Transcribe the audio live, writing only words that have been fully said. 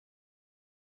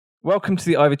Welcome to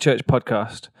the Ivy Church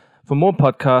podcast. For more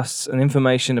podcasts and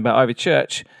information about Ivy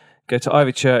Church, go to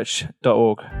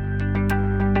ivychurch.org.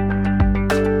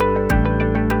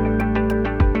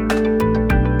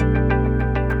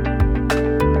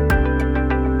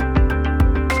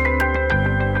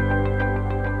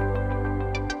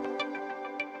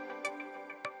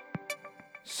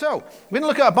 So, we're going to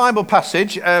look at a Bible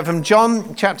passage from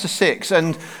John chapter 6,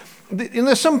 and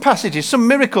there's some passages, some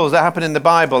miracles that happen in the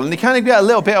Bible, and they kind of get a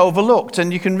little bit overlooked,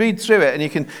 and you can read through it, and you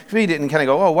can read it and kind of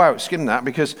go, oh wow, skim that,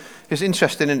 because it's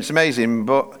interesting and it's amazing,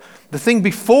 but the thing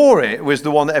before it was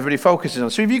the one that everybody focuses on.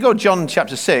 So if you go John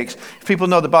chapter 6, if people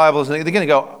know the Bible, they're going to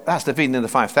go, that's the feeding of the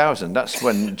 5,000. That's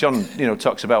when John,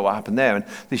 talks about what happened there, and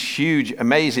this huge,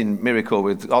 amazing miracle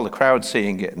with all the crowd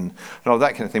seeing it and all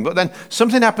that kind of thing. But then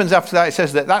something happens after that. It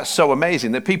says that that's so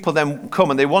amazing that people then come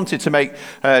and they wanted to make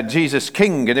Jesus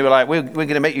king, and they were like, we're going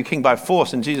to make you king by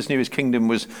force, and Jesus knew his kingdom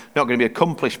was not going to be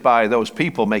accomplished by those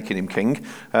people making him king,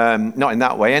 not in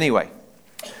that way anyway.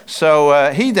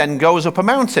 So he then goes up a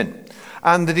mountain.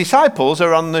 And the disciples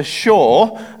are on the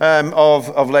shore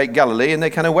of Lake Galilee, and they're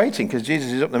kind of waiting because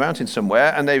Jesus is up the mountain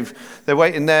somewhere, and they're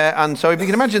waiting there. And so if you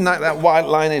can imagine that white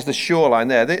line is the shoreline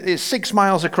there. It's 6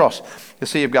 miles across the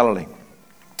Sea of Galilee.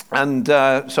 And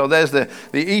so there's the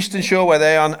eastern shore where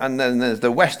they're on, and then there's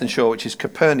the western shore, which is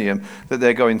Capernaum, that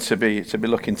they're going to be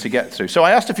looking to get through. So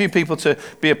I asked a few people to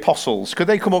be apostles. Could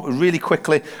they come up really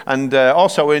quickly? And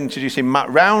also we're introducing Matt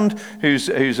Round, who's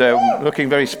looking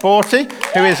very sporty,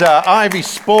 who is our Ivy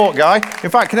sport guy. In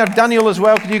fact, can I have Daniel as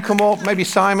well? Could you come up? Maybe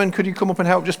Simon, could you come up and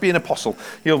help? Just be an apostle.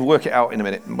 You'll work it out in a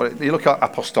minute. But you look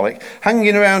apostolic.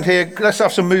 Hanging around here, let's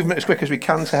have some movement as quick as we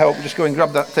can to help. Just go and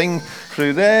grab that thing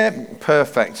through there.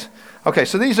 Perfect. Okay,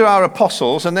 so these are our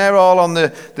apostles, and they're all on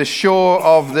the shore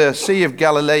of the Sea of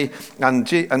Galilee, and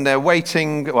they're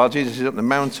waiting while Jesus is up the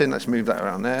mountain. Let's move that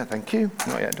around there. Thank you.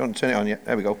 Not yet. Don't turn it on yet.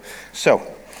 There we go. So,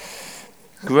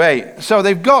 great. So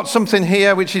they've got something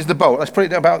here, which is the boat. Let's put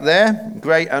it about there.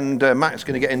 Great, and Matt's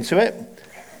going to get into it.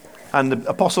 And the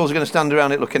apostles are going to stand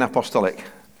around it looking apostolic.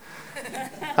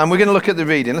 And we're going to look at the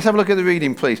reading. Let's have a look at the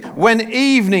reading, please. When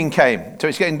evening came, so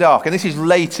it's getting dark, and this is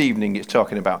late evening it's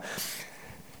talking about.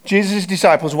 Jesus'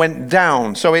 disciples went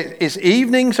down. So it's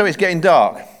evening, so it's getting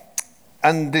dark.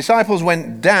 And the disciples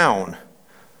went down.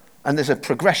 And there's a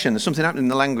progression. There's something happening in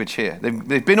the language here.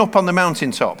 They've been up on the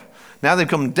mountaintop. Now they've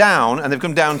come down, and they've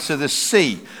come down to the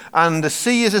sea. And the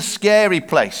sea is a scary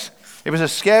place. It was a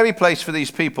scary place for these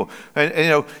people.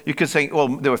 And, you could think, well,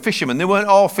 they were fishermen. They weren't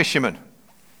all fishermen.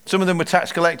 Some of them were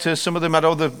tax collectors. Some of them had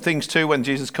other things too when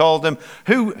Jesus called them.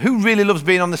 Who really loves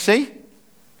being on the sea?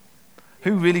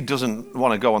 Who really doesn't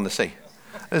want to go on the sea?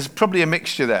 There's probably a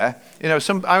mixture there.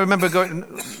 I remember going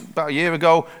about a year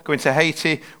ago, going to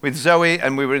Haiti with Zoe,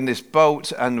 and we were in this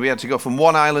boat, and we had to go from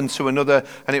one island to another,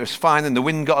 and it was fine, and the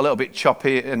wind got a little bit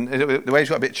choppy, and the waves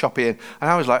got a bit choppy, and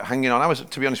I was like hanging on.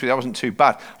 To be honest with you, I wasn't too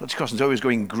bad. I looked across, and Zoe was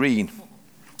going green,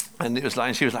 and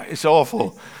she was like, it's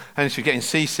awful, and she was getting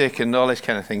seasick and all this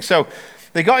kind of thing. So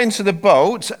they got into the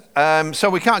boat, so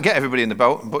we can't get everybody in the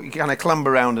boat, but you kind of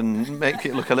clamber around and make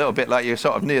it look a little bit like you're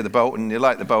sort of near the boat and you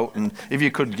like the boat, and if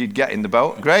you could, you'd get in the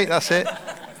boat. Great, that's it.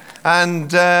 And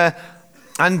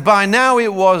by now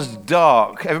it was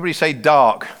dark. Everybody say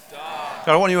dark. I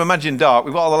don't want you to imagine dark.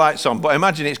 We've got all the lights on, but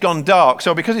imagine it's gone dark.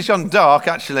 So because it's gone dark,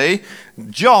 actually,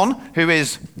 John, who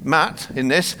is Matt in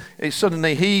this, he's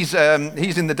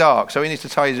in the dark. So he needs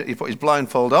to put his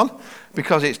blindfold on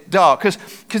because it's dark.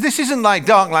 Because this isn't like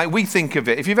dark like we think of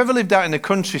it. If you've ever lived out in the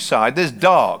countryside, there's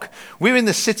dark. We're in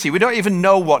the city. We don't even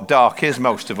know what dark is,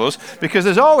 most of us, because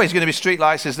there's always going to be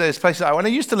streetlights. There's places like when I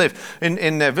used to live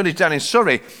in a village down in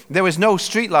Surrey, there was no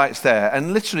streetlights there,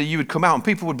 and literally you would come out and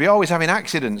people would be always having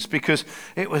accidents because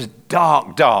it was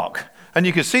dark. And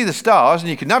you could see the stars and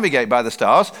you could navigate by the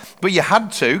stars, but you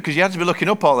had to, because you had to be looking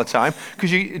up all the time,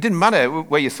 because it didn't matter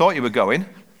where you thought you were going.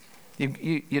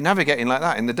 You're navigating like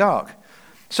that in the dark.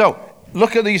 So,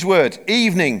 look at these words.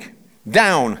 Evening,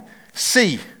 down,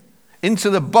 sea, into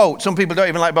the boat. Some people don't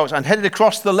even like boats. And headed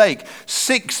across the lake,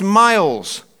 6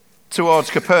 miles towards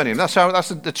Capernaum. That's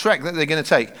the trek that they're going to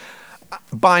take.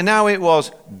 By now it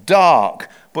was dark,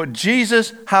 but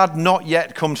Jesus had not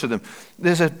yet come to them.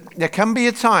 There can be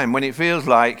a time when it feels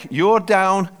like you're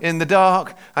down in the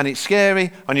dark and it's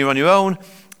scary and you're on your own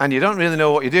and you don't really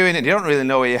know what you're doing and you don't really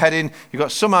know where you're heading. You've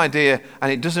got some idea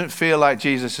and it doesn't feel like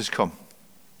Jesus has come.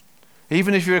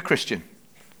 Even if you're a Christian,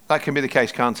 that can be the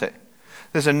case, can't it?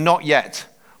 There's a not yet.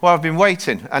 Well, I've been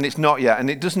waiting and it's not yet, and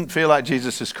it doesn't feel like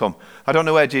Jesus has come. I don't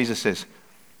know where Jesus is.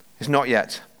 It's not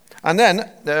yet. And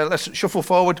then let's shuffle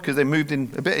forward because they moved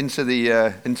in a bit into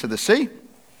the sea.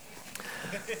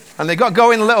 And they got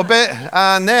going a little bit,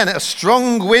 and then a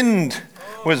strong wind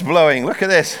was blowing. Look at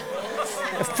this.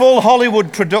 A full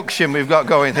Hollywood production we've got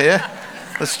going here.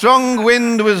 The strong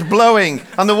wind was blowing,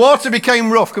 and the water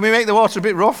became rough. Can we make the water a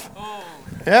bit rough?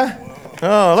 Yeah?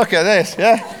 Oh, look at this,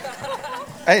 yeah?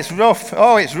 It's rough.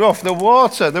 Oh, it's rough. The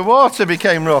water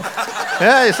became rough.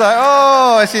 Yeah, it's like,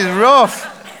 oh, this is rough.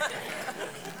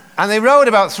 And they rowed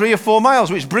about 3 or 4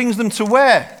 miles, which brings them to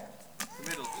where?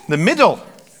 The middle.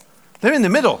 They're in the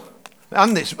middle.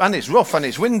 And it's rough, and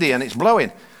it's windy, and it's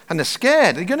blowing. And they're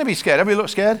scared. They're going to be scared. Everybody look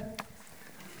scared?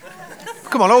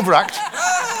 Come on, overact.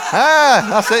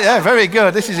 That's it. Yeah, very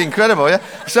good. This is incredible. Yeah.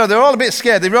 So they're all a bit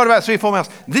scared. They rowed about 3 or 4 miles.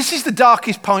 This is the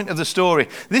darkest point of the story.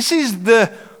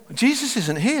 Jesus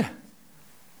isn't here.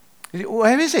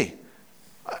 Where is he?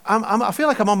 I feel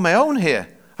like I'm on my own here.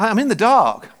 I'm in the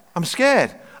dark. I'm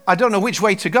scared. I don't know which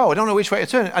way to go. I don't know which way to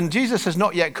turn. And Jesus has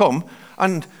not yet come.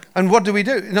 And what do?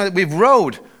 We've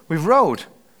rowed.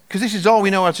 Because this is all we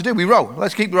know how to do. We row.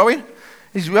 Let's keep rowing.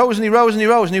 He rows and he rows and he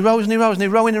rows and he rows and he rows and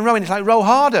he's rowing and rowing. It's like row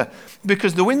harder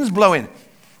because the wind's blowing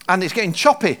and it's getting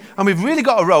choppy and we've really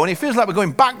got to row and it feels like we're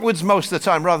going backwards most of the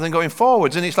time rather than going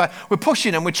forwards, and it's like we're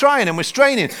pushing and we're trying and we're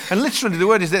straining, and literally the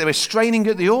word is that they were straining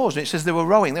at the oars, and it says they were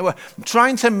rowing. They were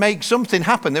trying to make something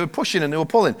happen. They were pushing and they were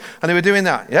pulling and they were doing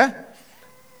that, yeah?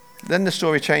 Then the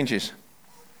story changes.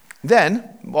 Then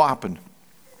what happened?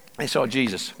 They saw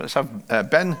Jesus. Let's have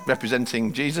Ben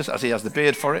representing Jesus as he has the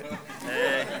beard for it.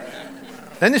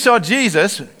 Then they saw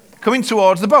Jesus coming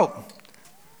towards the boat.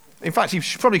 In fact, he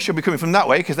probably should be coming from that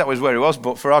way because that was where he was,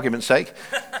 but for argument's sake,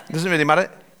 it doesn't really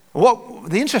matter.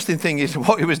 The interesting thing is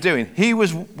what he was doing.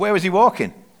 Where was he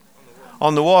walking?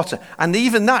 On the water. And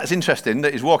even that's interesting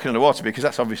that he's walking on the water because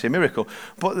that's obviously a miracle.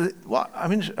 But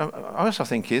I also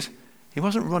think is he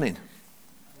wasn't running.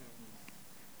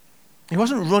 He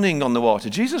wasn't running on the water.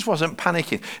 Jesus wasn't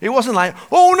panicking. It wasn't like,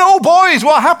 oh no, boys,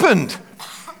 what happened?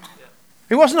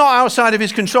 It was not outside of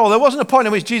his control. There wasn't a point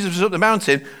in which Jesus was up the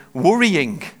mountain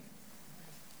worrying.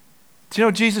 Do you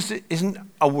know Jesus isn't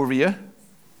a worrier?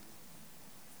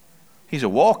 He's a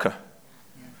walker.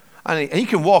 And he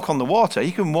can walk on the water.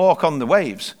 He can walk on the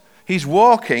waves. He's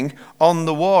walking on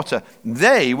the water.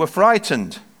 They were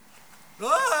frightened.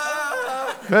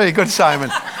 Very good, Simon.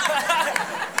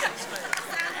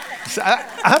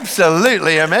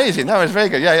 Absolutely amazing. That was very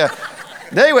good. Yeah.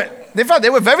 In fact, they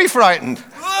were very frightened.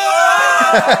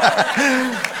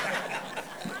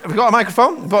 Have we got a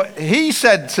microphone? But he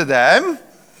said to them,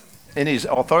 in his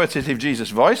authoritative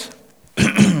Jesus voice,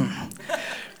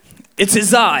 "It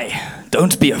is I.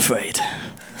 Don't be afraid."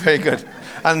 Very good.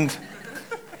 And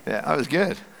yeah, that was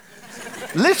good.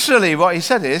 Literally what he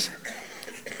said is,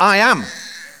 I am.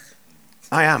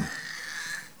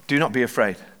 Do not be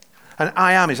afraid. And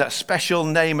I am is that special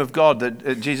name of God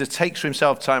that Jesus takes for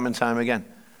himself time and time again.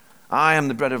 I am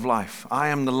the bread of life. I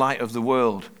am the light of the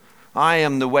world. I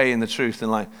am the way and the truth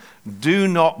and life. Do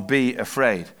not be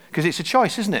afraid. Because it's a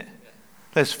choice, isn't it?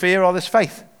 There's fear or there's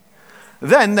faith.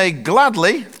 Then they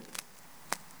gladly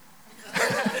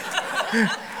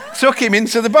took him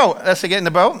into the boat. Let's get in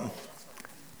the boat.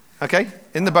 Okay,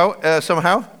 in the boat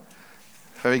somehow.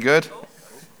 Very good.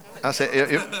 That's it.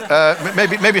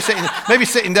 Maybe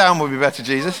sitting down would be better,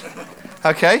 Jesus.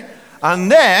 Okay, and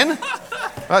then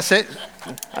that's it.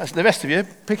 That's the rest of you.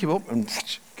 Pick him up and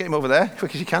get him over there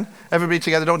quick as you can. Everybody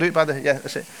together. Don't do it by the. Yeah,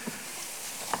 that's it.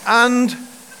 And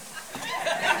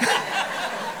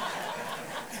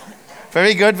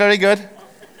very good, very good.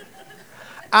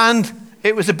 And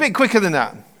it was a bit quicker than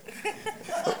that.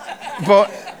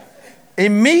 But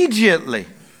immediately,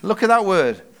 look at that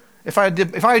word. If I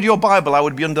had your Bible, I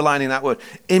would be underlining that word.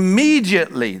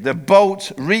 Immediately, the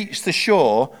boat reached the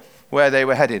shore where they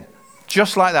were heading.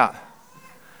 Just like that.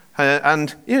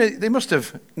 And you know, they must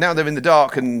have, now they're in the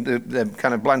dark and the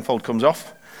kind of blindfold comes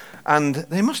off. And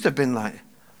they must have been like,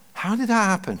 how did that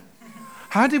happen?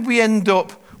 How did we end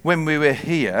up when we were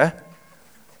here?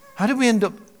 How did we end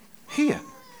up here?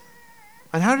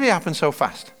 And how did it happen so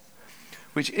fast?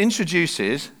 Which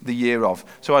introduces the year of.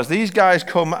 So as these guys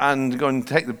come and go and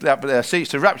take their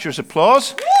seats to rapturous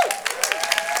applause.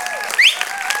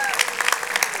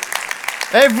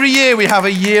 Every year we have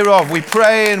a year of. We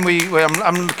pray and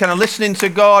I'm kind of listening to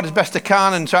God as best I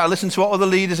can and try to listen to what other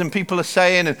leaders and people are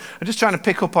saying, and I'm just trying to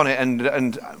pick up on it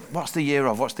and what's the year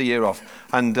of? What's the year of?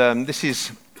 And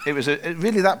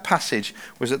really that passage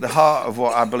was at the heart of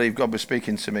what I believe God was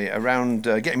speaking to me around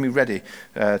getting me ready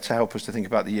to help us to think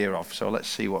about the year of. So let's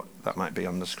see what that might be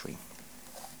on the screen.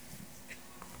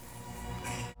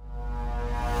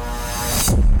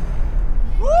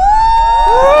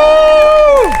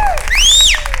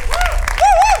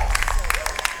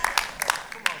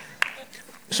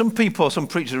 some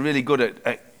preachers are really good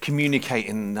at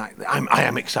communicating. Like, I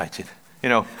am excited,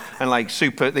 and like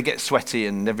super, they get sweaty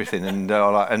and everything and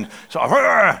all that, and sort of,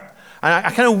 and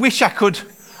I kind of wish I could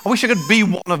be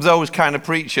one of those kind of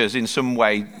preachers in some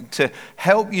way to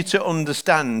help you to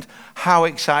understand how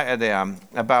excited I am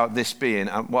about this being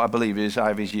what I believe is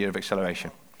Ivy's year of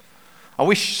acceleration. I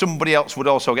wish somebody else would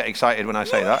also get excited when I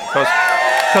say that,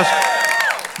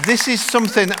 because this is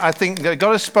something I think that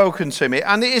God has spoken to me,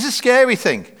 and it is a scary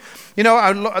thing.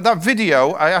 That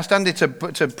video, I asked Andy to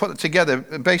put it together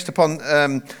based upon,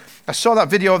 I saw that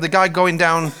video of the guy going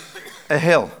down a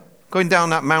hill, going down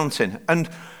that mountain, and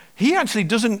he actually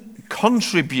doesn't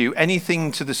contribute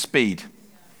anything to the speed.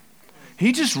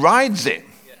 He just rides it.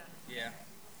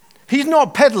 He's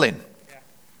not pedaling.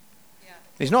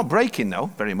 He's not braking, though,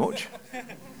 very much.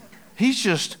 He's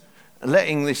just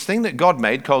letting this thing that God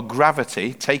made called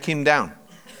gravity take him down.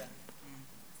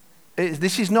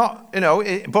 This is not,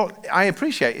 but I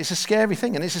appreciate it's a scary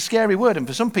thing, and it's a scary word. And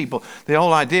for some people, the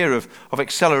whole idea of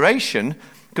acceleration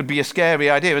could be a scary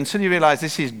idea until you realize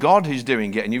this is God who's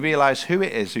doing it, and you realize who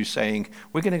it is who's saying,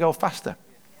 we're going to go faster.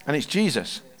 And it's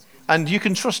Jesus. And you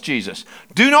can trust Jesus.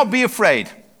 Do not be afraid.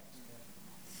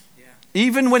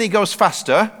 Even when he goes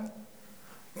faster,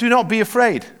 do not be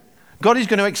afraid. God is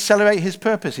going to accelerate his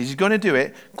purpose. He's going to do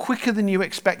it quicker than you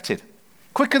expected.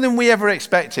 Quicker than we ever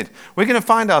expected. We're going to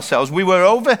find ourselves, we were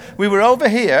over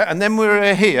here, and then we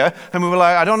were here, and we were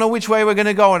like, I don't know which way we're going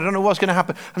to go, and I don't know what's going to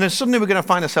happen. And then suddenly we're going to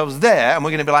find ourselves there, and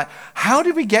we're going to be like, how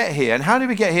did we get here? And how did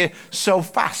we get here so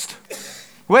fast?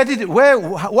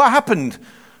 What happened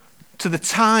to the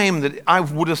time that I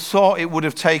would have thought it would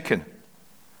have taken?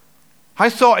 I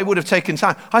thought it would have taken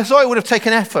time. I thought it would have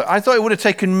taken effort. I thought it would have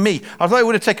taken me. I thought it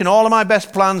would have taken all of my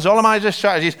best plans, all of my best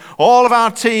strategies, all of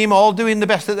our team, all doing the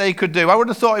best that they could do. I would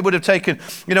have thought it would have taken,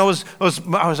 I was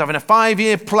having a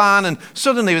 5-year plan, and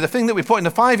suddenly the thing that we put in the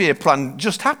 5-year plan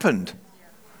just happened.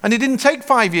 And it didn't take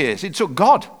 5 years. It took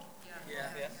God.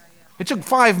 It took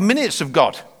 5 minutes of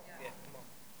God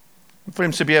for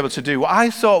him to be able to do what I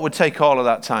thought would take all of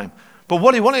that time. But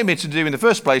what he wanted me to do in the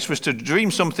first place was to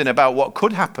dream something about what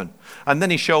could happen. And then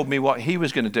he showed me what he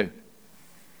was going to do.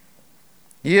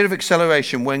 Year of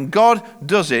acceleration. When God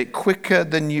does it quicker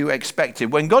than you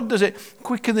expected. When God does it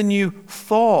quicker than you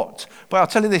thought. But I'll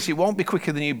tell you this, it won't be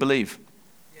quicker than you believe.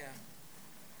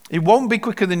 It won't be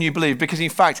quicker than you believe, because in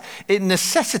fact, it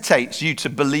necessitates you to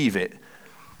believe it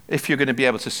if you're going to be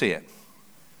able to see it.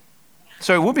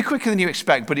 So it will be quicker than you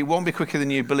expect, but it won't be quicker than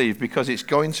you believe, because it's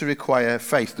going to require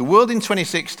faith. The world in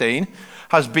 2016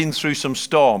 has been through some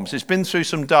storms. It's been through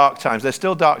some dark times. There's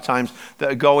still dark times that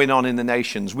are going on in the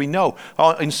nations. We know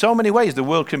in so many ways the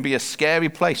world can be a scary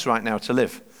place right now to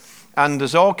live. And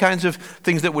there's all kinds of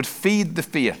things that would feed the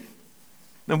fear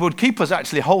and would keep us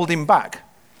actually holding back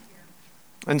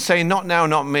and saying, not now,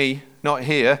 not me, not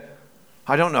here.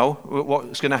 I don't know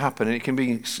what's going to happen. And it can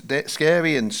be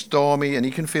scary and stormy, and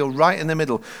you can feel right in the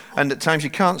middle. And at times you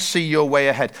can't see your way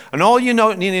ahead. And all you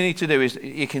need to do is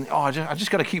I just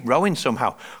got to keep rowing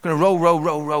somehow. I'm going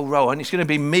to row. And it's going to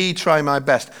be me trying my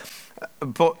best.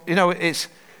 But,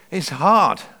 it's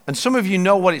hard. And some of you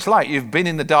know what it's like. You've been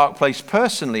in the dark place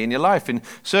personally in your life, in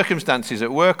circumstances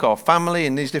at work or family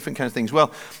and these different kinds of things.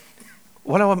 Well,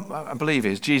 what I believe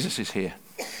is Jesus is here.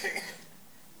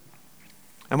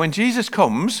 And when Jesus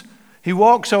comes, he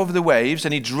walks over the waves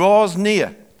and he draws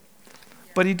near.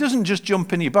 But he doesn't just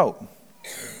jump in your boat.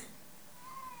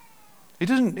 He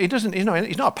doesn't,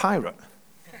 he's not a pirate.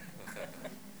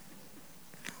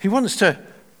 He wants to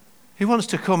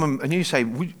come and you say,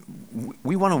 we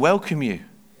want to welcome you.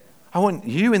 I want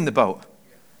you in the boat.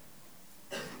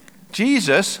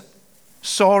 Jesus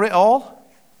saw it all.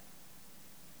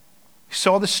 He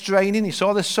saw the straining, he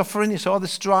saw the suffering, he saw the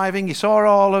striving, he saw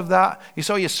all of that. He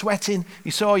saw you sweating, he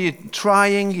saw you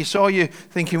trying, he saw you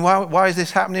thinking, why is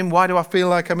this happening? Why do I feel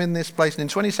like I'm in this place? And in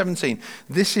 2017,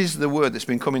 this is the word that's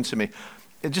been coming to me.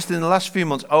 Just in the last few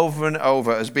months, over and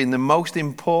over, has been the most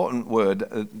important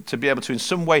word to be able to, in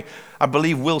some way, I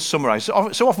believe, will summarize.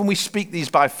 So often we speak these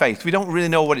by faith. We don't really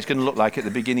know what it's going to look like at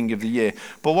the beginning of the year.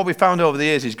 But what we found over the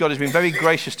years is God has been very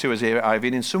gracious to us here at Ivy,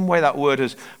 and in some way that word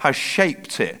has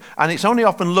shaped it. And it's only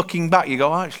often looking back, you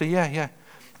go, actually, yeah,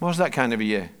 was that kind of a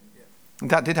year? And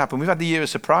that did happen. We've had the year of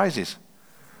surprises.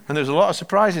 And there's a lot of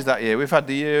surprises that year. We've had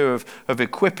the year of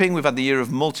equipping. We've had the year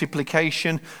of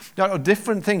multiplication.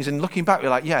 Different things. And looking back, we're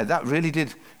like, yeah, that really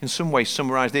did in some way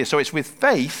summarize the year. So it's with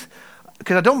faith,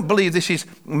 because I don't believe this is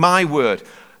my word.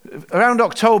 Around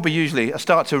October, usually, I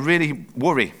start to really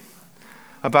worry.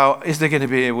 about, is there going to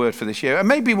be a word for this year? And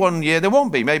maybe one year there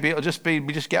won't be. Maybe it'll just be,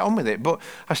 we just get on with it. But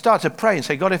I start to pray and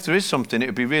say, God, if there is something, it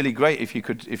would be really great if you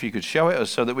could show it us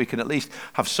so that we can at least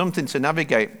have something to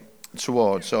navigate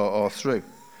towards or through.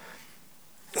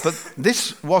 But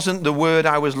this wasn't the word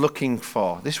I was looking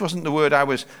for. This wasn't the word I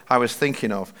was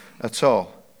thinking of at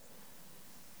all.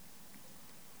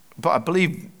 But I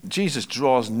believe Jesus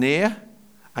draws near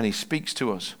and he speaks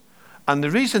to us. And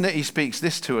the reason that he speaks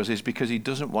this to us is because he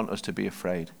doesn't want us to be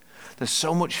afraid. There's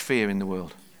so much fear in the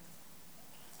world.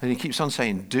 And he keeps on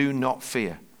saying, do not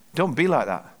fear. Don't be like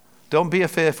that. Don't be a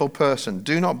fearful person.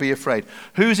 Do not be afraid.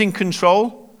 Who's in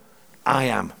control? I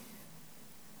am.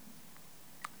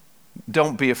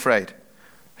 Don't be afraid.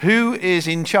 Who is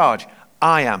in charge?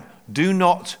 I am. Do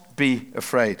not be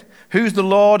afraid. Who's the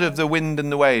Lord of the wind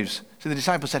and the waves? So the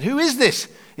disciples said, who is this?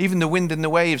 Even the wind and the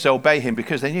waves obey him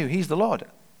because they knew he's the Lord.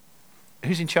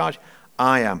 Who's in charge?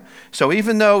 I am. So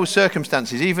even though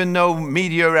circumstances, even though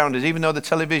media around us, even though the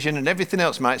television and everything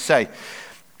else might say,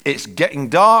 it's getting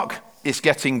dark, it's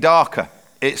getting darker.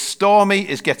 It's stormy,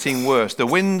 it's getting worse. The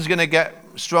wind's going to get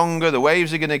stronger, the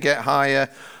waves are going to get higher.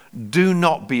 Do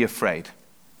not be afraid.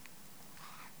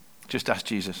 Just ask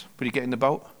Jesus, will you get in the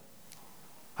boat?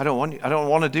 I don't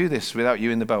want to do this without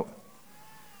you in the boat.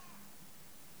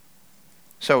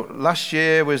 So last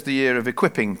year was the year of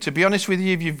equipping. To be honest with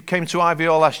you, if you came to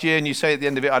IVO last year and you say at the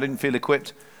end of it, I didn't feel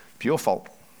equipped, it's your fault.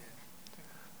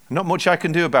 Not much I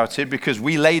can do about it because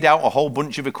we laid out a whole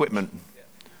bunch of equipment.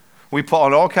 We put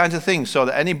on all kinds of things so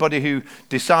that anybody who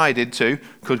decided to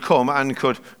could come and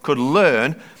could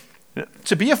learn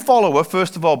to be a follower,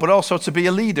 first of all, but also to be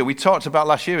a leader. We talked about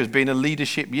last year as being a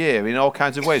leadership year in all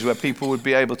kinds of ways where people would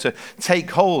be able to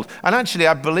take hold. And actually,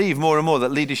 I believe more and more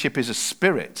that leadership is a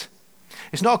spirit.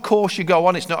 It's not a course you go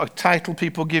on. It's not a title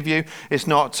people give you. It's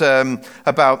not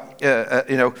about,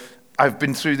 I've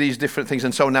been through these different things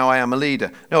and so now I am a leader.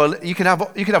 No, you can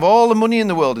have all the money in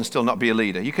the world and still not be a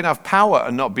leader. You can have power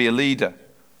and not be a leader.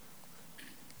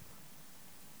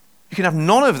 You can have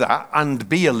none of that and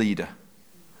be a leader.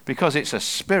 Because it's a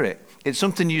spirit. It's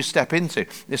something you step into.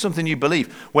 It's something you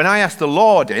believe. When I asked the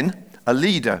Lord in, a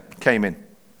leader came in.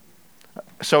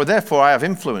 So therefore I have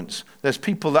influence. There's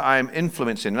people that I am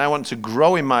influencing and I want to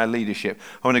grow in my leadership.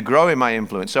 I want to grow in my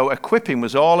influence. So equipping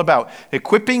was all about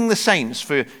equipping the saints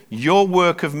for your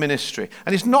work of ministry.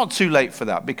 And it's not too late for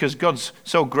that because God's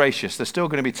so gracious. There's still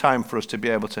going to be time for us to be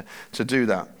able to do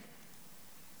that.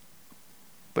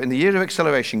 But in the year of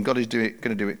acceleration, God is going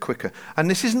to do it quicker. And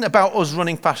this isn't about us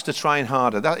running faster, trying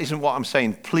harder. That isn't what I'm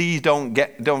saying. Please don't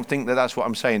think that that's what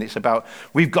I'm saying. It's about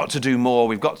we've got to do more.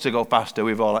 We've got to go faster.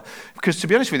 Because to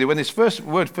be honest with you, when this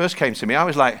word first came to me, I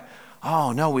was like,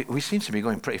 oh no, we seem to be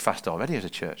going pretty fast already as a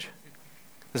church.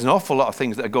 There's an awful lot of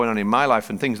things that are going on in my life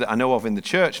and things that I know of in the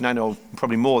church, and I know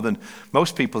probably more than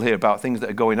most people here about things that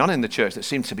are going on in the church that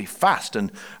seem to be fast, and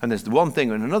there's one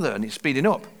thing and another, and it's speeding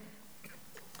up.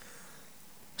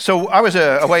 So I was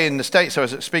away in the States. I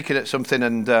was speaking at something,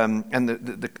 and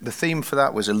the theme for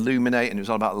that was illuminate, and it was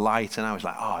all about light. And I was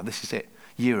like, oh, this is it.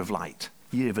 Year of light.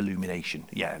 Year of illumination.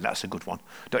 Yeah, that's a good one.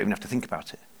 Don't even have to think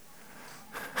about it.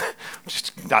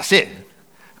 That's it.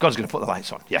 God's going to put the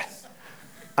lights on. Yeah.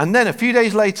 And then a few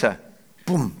days later,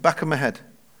 boom, back of my head.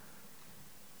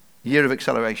 Year of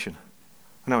acceleration.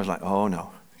 And I was like, oh, no.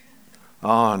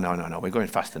 Oh, no. We're going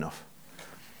fast enough.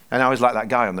 And I was like that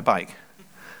guy on the bike.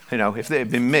 You know, if it had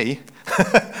been me,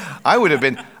 I would have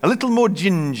been a little more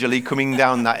gingerly coming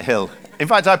down that hill. In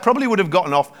fact, I probably would have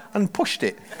gotten off and pushed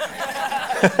it.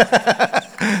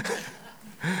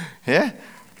 Yeah?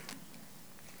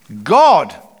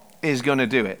 God is going to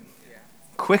do it.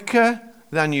 Quicker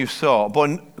than you thought,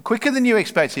 but quicker than you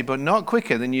expected, but not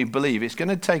quicker than you believe. It's going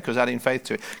to take us adding faith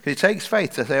to it. Because it takes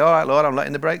faith to say, all right, Lord, I'm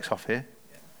letting the brakes off here.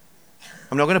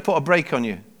 I'm not going to put a brake on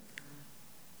you.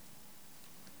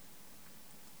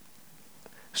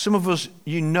 Some of us,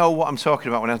 you know what I'm talking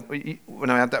about when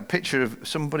I had that picture of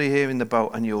somebody here in the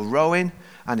boat and you're rowing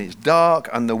and it's dark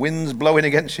and the wind's blowing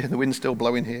against you and the wind's still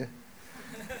blowing here.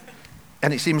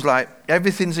 And it seems like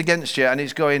everything's against you and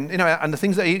it's going, and the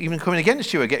things that are even coming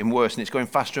against you are getting worse and it's going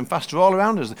faster and faster all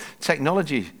around us.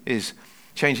 Technology is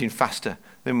changing faster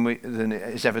than it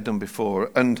has ever done before.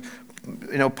 And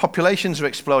populations are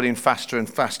exploding faster and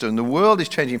faster, and the world is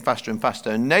changing faster and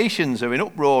faster, and nations are in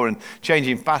uproar and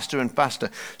changing faster and faster.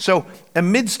 So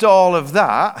amidst all of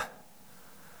that,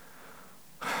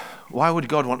 why would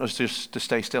God want us to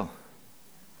stay still?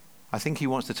 I think he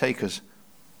wants to take us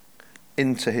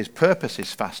into his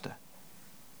purposes faster.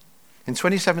 In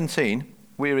 2017,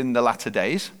 we're in the latter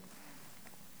days.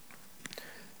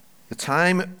 The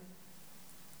time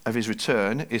of his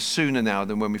return is sooner now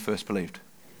than when we first believed.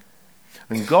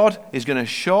 And God is going to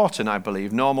shorten, I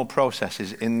believe, normal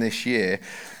processes in this year.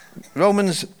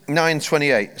 Romans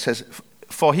 9:28 says,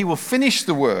 "For he will finish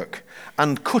the work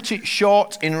and cut it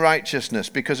short in righteousness,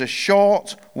 because a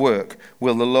short work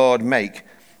will the Lord make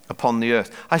upon the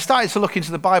earth." I started to look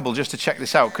into the Bible just to check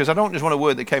this out, because I don't just want a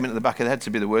word that came into the back of the head to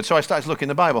be the word. So I started to look in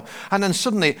the Bible. And then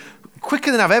suddenly,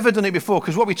 quicker than I've ever done it before,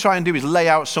 because what we try and do is lay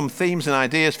out some themes and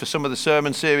ideas for some of the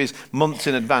sermon series months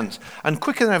in advance. And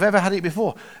quicker than I've ever had it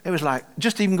before, it was like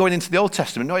just even going into the Old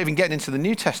Testament, not even getting into the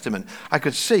New Testament, I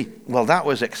could see, well, that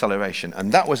was acceleration,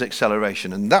 and that was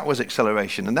acceleration, and that was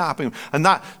acceleration, and that happened, and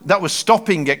that was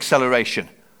stopping acceleration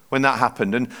when that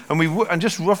happened. And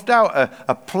just roughed out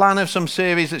a plan of some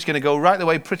series that's going to go right the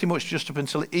way pretty much just up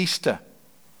until Easter.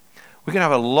 We're going to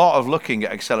have a lot of looking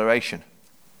at acceleration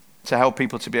to help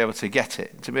people to be able to get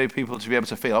it, to be people to be able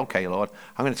to feel, okay, Lord,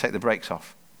 I'm going to take the brakes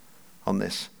off on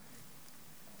this.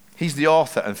 He's the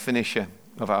author and finisher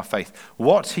of our faith.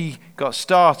 What he got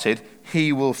started,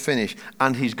 he will finish.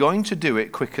 And he's going to do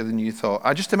it quicker than you thought.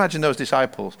 I just imagine those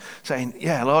disciples saying,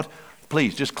 yeah, Lord,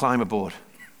 please just climb aboard.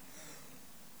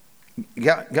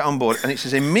 Get on board. And it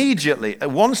says immediately,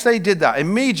 once they did that,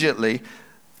 immediately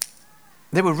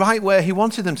they were right where he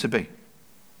wanted them to be.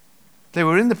 They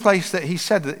were in the place that he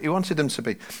said that he wanted them to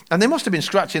be. And they must have been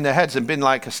scratching their heads and been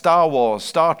like a Star Wars,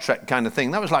 Star Trek kind of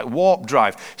thing. That was like warp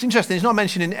drive. It's interesting, it's not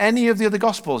mentioned in any of the other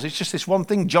Gospels. It's just this one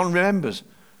thing John remembers.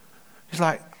 He's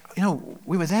like,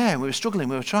 we were there, we were struggling,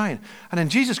 we were trying. And then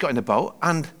Jesus got in the boat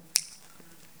and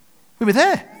we were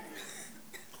there.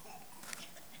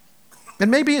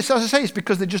 And maybe it's, as I say, it's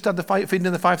because they just had the feeding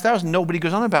of the 5,000. Nobody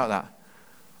goes on about that.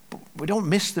 But we don't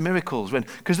miss the miracles.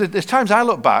 Because there's times I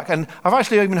look back, and I've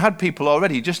actually even had people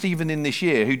already, just even in this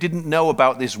year, who didn't know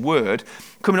about this word,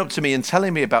 coming up to me and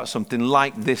telling me about something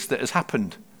like this that has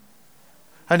happened.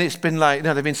 And it's been like,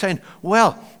 they've been saying,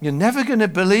 well, you're never going to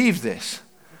believe this.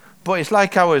 But it's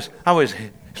like I was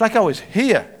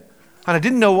here. And I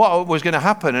didn't know what was going to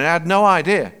happen, and I had no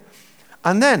idea.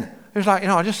 And then, it was like,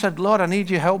 I just said, Lord, I need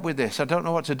your help with this. I don't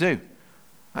know what to do.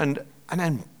 And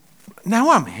then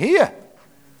now I'm here.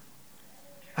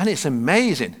 And it's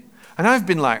amazing. And I've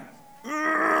been like,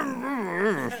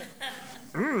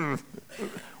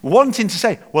 wanting to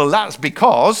say, well, that's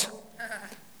because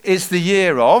it's the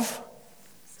year of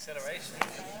acceleration.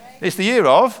 It's the year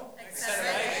of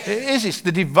acceleration. It is. It's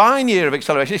the divine year of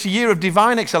acceleration. It's a year of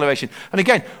divine acceleration. And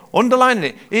again, underlining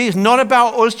it is not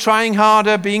about us trying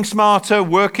harder, being smarter,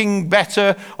 working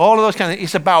better, all of those kind of things.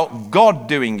 It's about God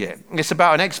doing it. It's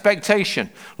about an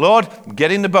expectation. Lord,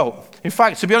 get in the boat. In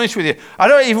fact, to be honest with you, I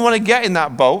don't even want to get in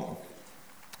that boat.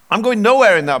 I'm going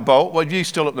nowhere in that boat while you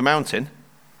still up the mountain.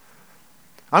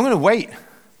 I'm going to wait.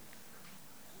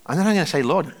 And then I'm going to say,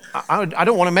 Lord, I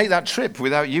don't want to make that trip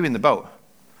without you in the boat.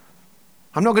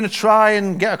 I'm not going to try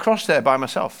and get across there by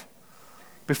myself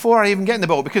before I even get in the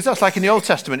boat, because that's like in the Old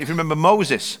Testament. If you remember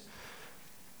Moses,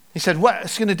 he said,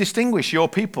 what's going to distinguish your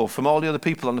people from all the other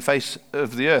people on the face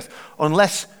of the earth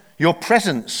unless your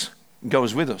presence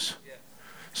goes with us? Yeah.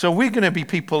 So we're going to be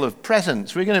people of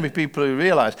presence. We're going to be people who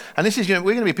realize, and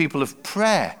we're going to be people of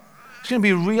prayer. It's going to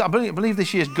be real. I believe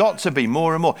this year's got to be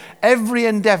more and more. Every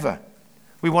endeavor.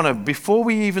 We want to, before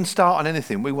we even start on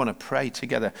anything, we want to pray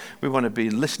together. We want to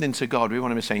be listening to God. We want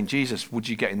to be saying, Jesus, would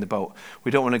you get in the boat? We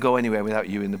don't want to go anywhere without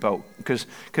you in the boat. Because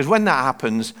when that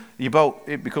happens, your boat,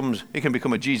 it can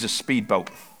become a Jesus speedboat.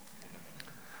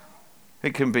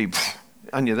 It can be,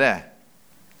 and you're there.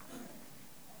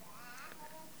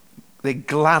 They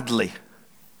gladly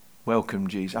welcome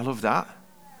Jesus. I love that.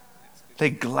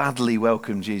 They gladly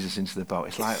welcome Jesus into the boat.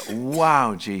 It's like,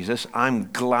 wow, Jesus,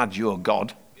 I'm glad you're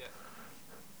God.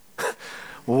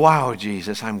 Wow,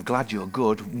 Jesus, I'm glad you're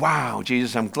good. Wow,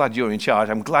 Jesus, I'm glad you're in charge.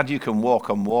 I'm glad you can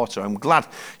walk on water. I'm glad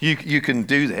you can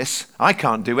do this. I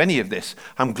can't do any of this.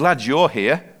 I'm glad you're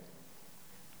here.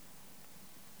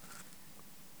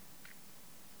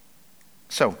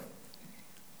 So,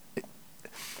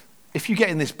 if you get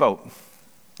in this boat,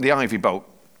 the Ivy boat,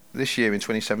 this year in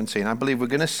 2017, I believe we're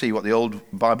going to see what the old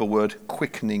Bible word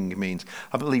quickening means.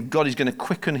 I believe God is going to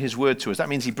quicken his word to us. That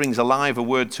means he brings alive a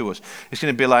word to us. It's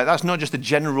going to be like, that's not just a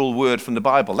general word from the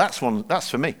Bible. That's for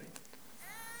me.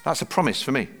 That's a promise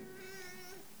for me.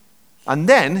 And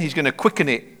then he's going to quicken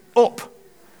it up.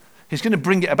 He's going to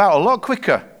bring it about a lot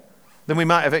quicker than we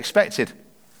might have expected.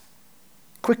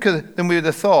 Quicker than we would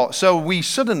have thought. So we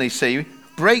suddenly see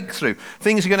breakthrough.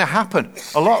 Things are going to happen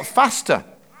a lot faster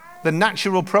than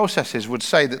natural processes would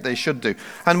say that they should do.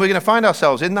 And we're going to find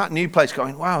ourselves in that new place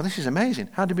going, wow, this is amazing.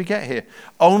 How did we get here?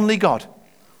 Only God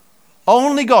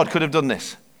could have done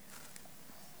this.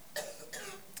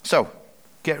 So,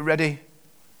 get ready.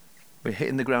 We're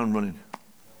hitting the ground running.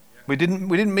 We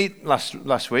didn't meet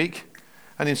last week.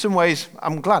 And in some ways,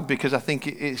 I'm glad because I think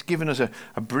it's given us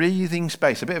a breathing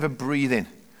space, a bit of a breathing.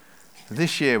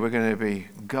 This year, we're going to be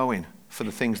going for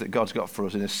the things that God's got for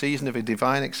us in a season of a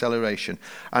divine acceleration.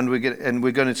 And we're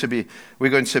going to be,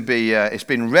 it's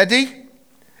been ready,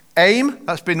 aim,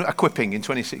 that's been equipping in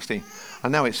 2016.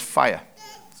 And now it's fire.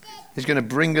 He's going to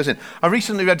bring us in. I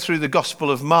recently read through the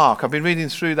Gospel of Mark. I've been reading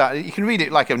through that. You can read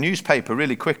it like a newspaper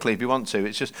really quickly if you want to.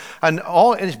 It's just, and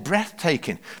it's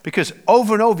breathtaking because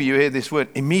over and over you hear this word,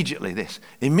 immediately this,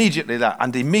 immediately that,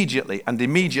 and immediately, and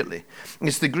immediately.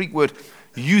 It's the Greek word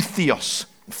eutheos.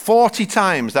 40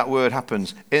 times that word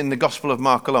happens in the Gospel of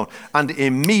Mark alone. And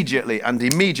immediately,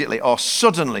 or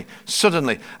suddenly.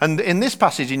 And in this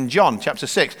passage in John chapter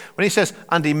 6, when he says,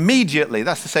 and immediately,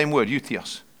 that's the same word,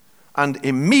 eutheos. And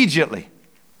immediately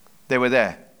they were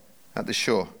there at the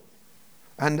shore.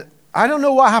 And I don't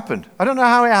know what happened. I don't know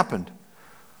how it happened.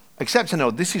 Except to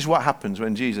know this is what happens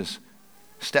when Jesus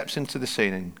steps into the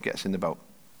scene and gets in the boat.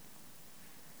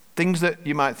 Things that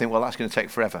you might think, well, that's going to take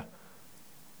forever.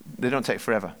 They don't take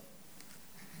forever.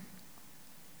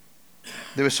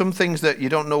 There were some things that you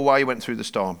don't know why you went through the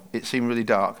storm. It seemed really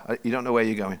dark. You don't know where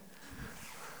you're going.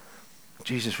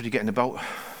 Jesus, would you get in the boat?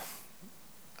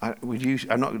 I don't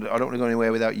want to go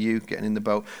anywhere without you getting in the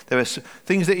boat. There are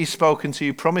things that he's spoken to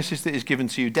you, promises that he's given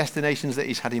to you, destinations that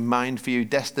he's had in mind for you,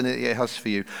 destiny that he has for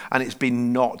you, and it's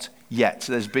been not yet.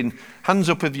 There's been, hands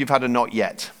up if you've had a not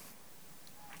yet.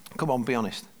 Come on, be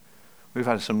honest. We've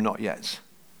had some not yets.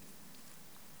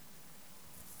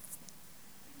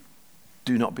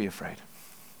 Do not be afraid.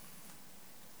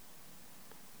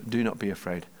 Do not be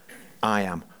afraid. I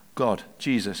am. God,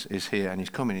 Jesus is here and he's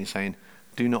coming. He's saying,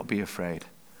 do not be afraid.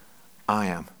 I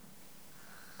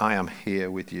am here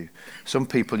with you. Some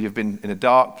people, you've been in a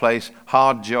dark place,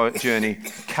 hard journey,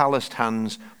 calloused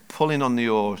hands, pulling on the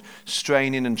oars,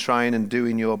 straining and trying and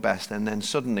doing your best. And then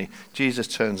suddenly Jesus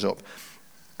turns up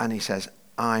and he says,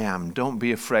 I am. Don't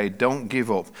be afraid. Don't give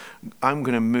up. I'm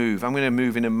going to move. I'm going to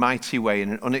move in a mighty way, in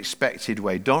an unexpected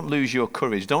way. Don't lose your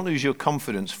courage. Don't lose your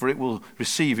confidence, for it will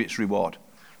receive its reward.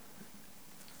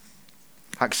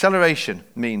 Acceleration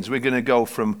means we're going to go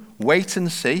from wait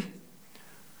and see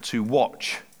to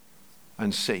watch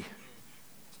and see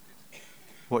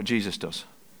what Jesus does.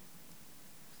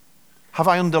 Have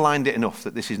I underlined it enough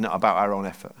that this is not about our own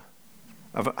effort?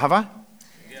 Have I?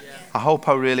 Yeah. I hope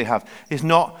I really have. It's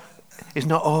not,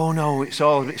 oh no, it's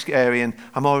all a bit scary and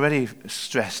I'm already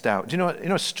stressed out. Do you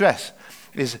know stress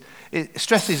is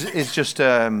just,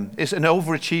 it's an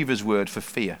overachiever's word for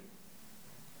fear.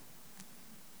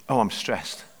 Oh, I'm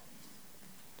stressed.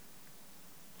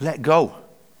 Let go.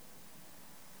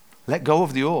 Let go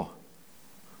of the oar.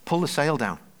 Pull the sail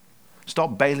down.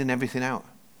 Stop bailing everything out.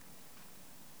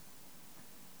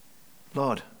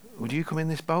 Lord, would you come in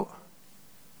this boat?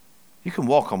 You can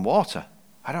walk on water.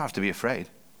 I don't have to be afraid.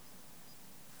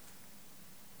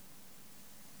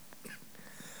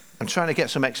 I'm trying to get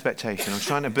some expectation. I'm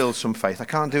trying to build some faith. I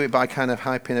can't do it by kind of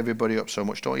hyping everybody up so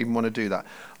much. Don't even want to do that.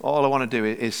 All I want to do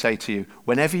is say to you,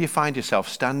 whenever you find yourself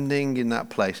standing in that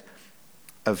place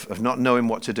of not knowing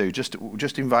what to do, just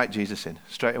invite Jesus in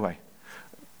straight away.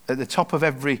 At the top of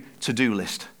every to-do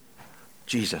list,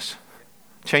 Jesus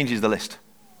changes the list.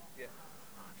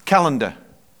 Calendar,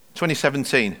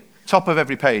 2017, top of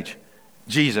every page,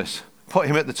 Jesus. Put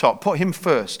him at the top. Put him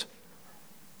first.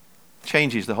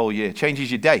 Changes the whole year.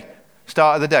 Changes your day.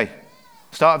 Start of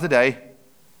the day,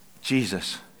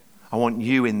 Jesus. I want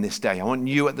you in this day. I want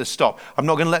you at the stop. I'm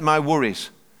not going to let my worries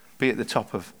be at the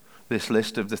top of this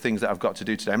list of the things that I've got to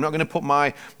do today. I'm not going to put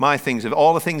my things, of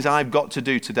all the things I've got to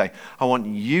do today. I want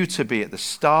you to be at the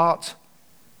start.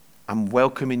 I'm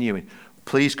welcoming you in.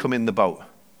 Please come in the boat.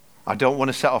 I don't want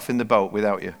to set off in the boat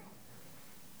without you.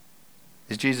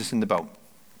 Is Jesus in the boat?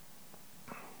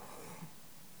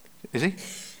 Is he?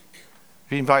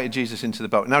 Have you invited Jesus into the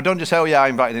boat? Now don't just say, oh yeah, I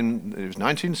invited him, it was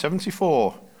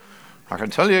 1974. I can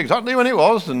tell you exactly when it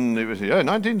was, and it was,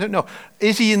 no.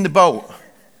 Is he in the boat?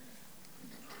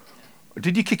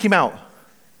 Did you kick him out?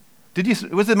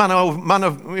 Was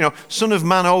the son of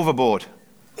man overboard?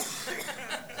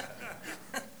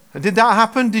 Did that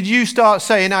happen? Did you start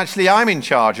saying, actually, I'm in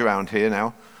charge around here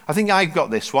now? I think I've got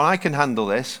this one. I can handle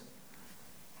this.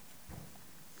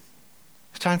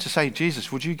 It's time to say,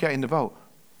 Jesus, would you get in the boat?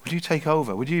 Would you take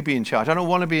over? Would you be in charge? I don't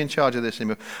want to be in charge of this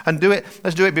anymore. And do it.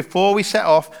 Let's do it before we set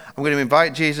off. I'm going to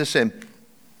invite Jesus in.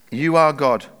 You are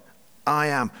God. I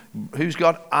am. Who's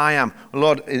God? I am.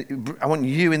 Lord, I want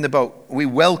you in the boat. We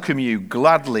welcome you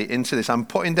gladly into this. I'm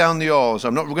putting down the oars.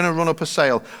 I'm not going to run up a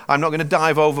sail. I'm not going to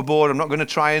dive overboard. I'm not going to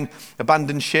try and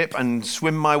abandon ship and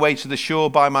swim my way to the shore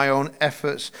by my own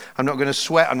efforts. I'm not going to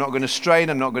sweat. I'm not going to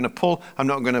strain. I'm not going to pull. I'm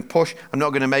not going to push. I'm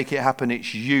not going to make it happen.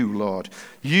 It's you, Lord.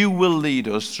 You will lead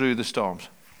us through the storms.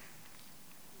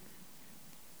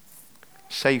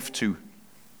 Safe to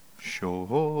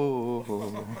shore.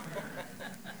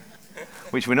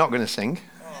 Which we're not going to sing,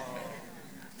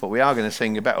 but we are going to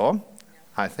sing a better one,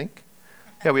 I think.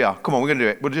 Yeah, we are. Come on, we're going to do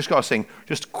it. We've just got to sing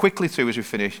just quickly through as we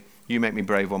finish. You make me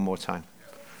brave one more time.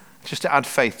 Just to add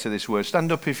faith to this word.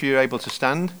 Stand up if you're able to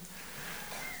stand.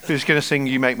 We're just going to sing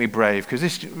You Make Me Brave, because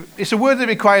it's a word that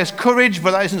requires courage,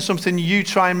 but that isn't something you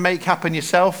try and make happen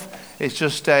yourself. It's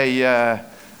just a...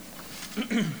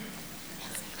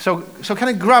 So kind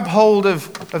of grab hold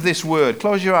of this word.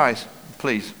 Close your eyes,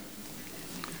 please.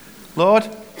 Lord,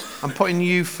 I'm putting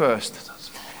you first.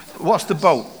 What's the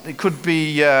boat? It could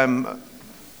be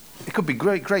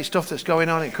great stuff that's going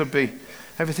on. It could be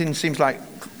everything seems like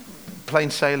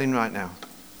plain sailing right now.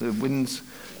 The wind's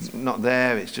not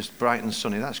there. It's just bright and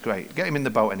sunny. That's great. Get him in the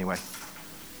boat anyway.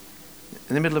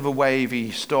 In the middle of a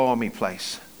wavy, stormy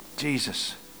place.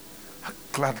 Jesus, I'm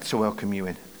glad to welcome you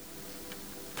in.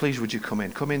 Please would you come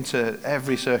in? Come into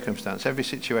every circumstance, every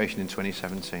situation in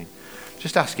 2017.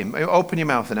 Just ask him. Open your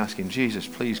mouth and ask him, Jesus,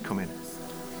 please come in.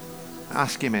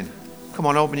 Ask him in. Come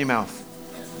on, open your mouth.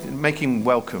 Make him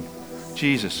welcome.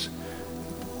 Jesus,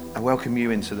 I welcome you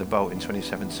into the boat in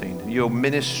 2017. Your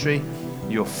ministry,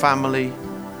 your family,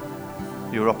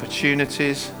 your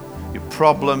opportunities, your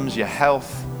problems, your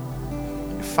health,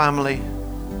 your family,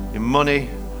 your money.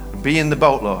 Be in the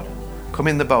boat, Lord. Come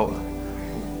in the boat.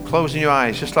 Closing your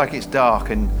eyes just like it's dark,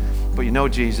 but you know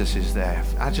Jesus is there.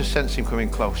 I just sense him coming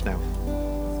close now.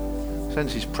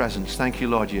 Sense his presence. Thank you,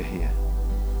 Lord, you're here.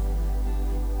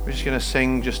 We're just going to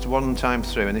sing just one time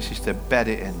through, and this is to bed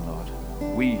it in, Lord.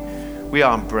 We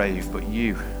aren't brave, but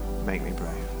you make me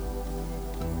brave.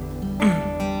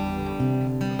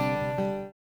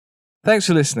 Thanks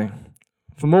for listening.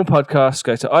 For more podcasts,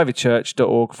 go to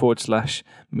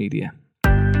ivychurch.org/media.